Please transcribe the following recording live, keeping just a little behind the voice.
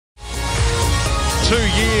2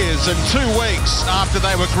 years and 2 weeks after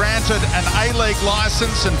they were granted an A-League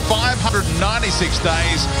licence and 596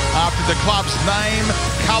 days after the club's name,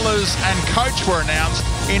 colours and coach were announced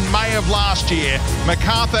in May of last year,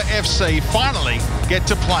 Macarthur FC finally get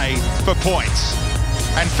to play for points.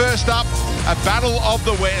 And first up, a battle of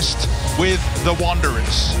the West with the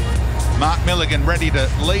Wanderers. Mark Milligan ready to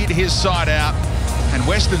lead his side out, and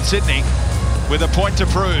Western Sydney with a point to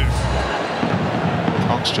prove.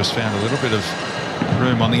 Cox just found a little bit of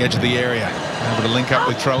room on the edge of the area, able to link up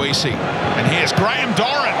with Troisi. And here's Graham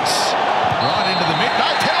Dorrans right into the mid. No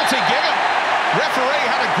penalty given. Referee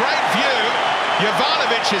had a great view.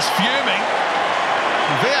 Jovanovic is fuming.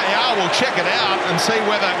 VAR will check it out and see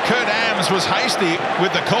whether Kurt Ams was hasty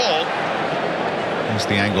with the call. Here's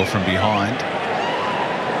the angle from behind.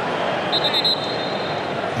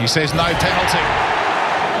 He says no penalty.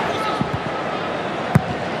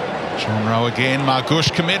 Sean Rowe again.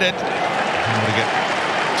 Margush committed. Able to get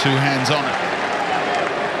 2 hands on it.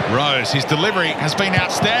 Rose, his delivery has been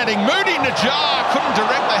outstanding. Moody Najjar couldn't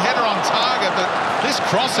direct the header on target, but this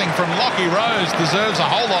crossing from Lockie Rose deserves a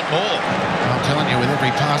whole lot more. I'm telling you, with every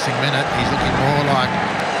passing minute, he's looking more like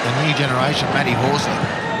the new generation Matty Horsley.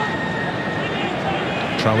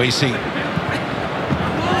 Troisi.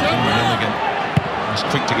 Milligan was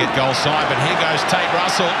quick to get goal side, but here goes Tate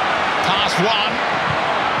Russell. Past one,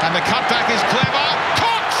 and the cutback is clever.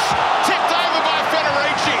 Cox! Tipped over by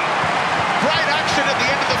Federici. Great action at the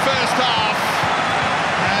end of the first half,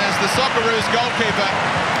 as the Socceroos goalkeeper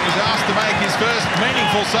is asked to make his first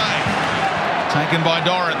meaningful save. Taken by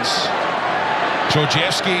Dorrans.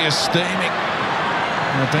 Georgievski is steaming.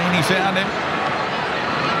 Rabini found him.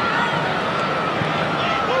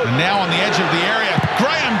 And now on the edge of the area,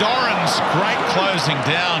 Graham Dorrans. Great closing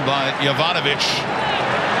down by Jovanovic.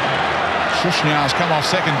 Shushnjar's come off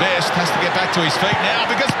second best, has to get back to his feet now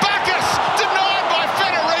because Bacchus denied by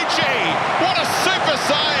Federici. What a super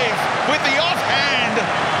save with the offhand.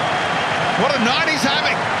 What a night he's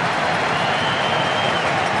having.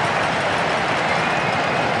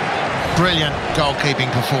 Brilliant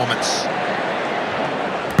goalkeeping performance.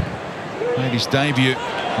 Made his debut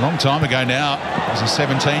a long time ago now as a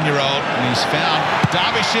 17-year-old, and he's found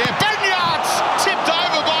Derbyshire. Benyards tipped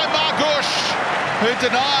over by Margush, who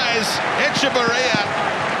denies Echevarria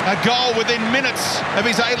a goal within minutes of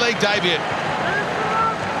his A-League debut.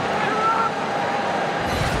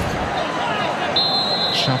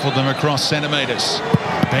 Shuffled them across centimetres.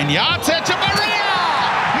 Benyards, Echevarria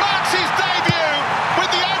marks his debut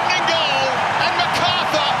with the opening goal, and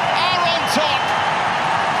Macarthur are on top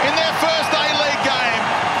in their first A-League game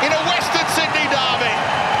in a Western Sydney derby.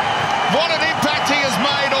 What an impact he has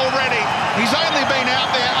made already. He's only been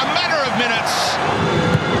out there a matter of minutes.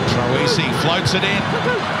 Troisi floats it in.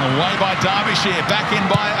 Away by Derbyshire. Back in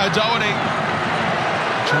by O'Doherty.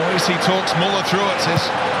 Troisi talks Muller through it. Says,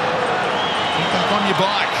 get back on your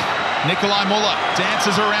bike. Nikolai Muller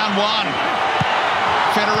dances around one.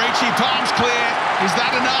 Federici palms clear. Is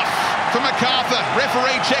that enough for Macarthur?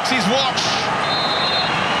 Referee checks his watch.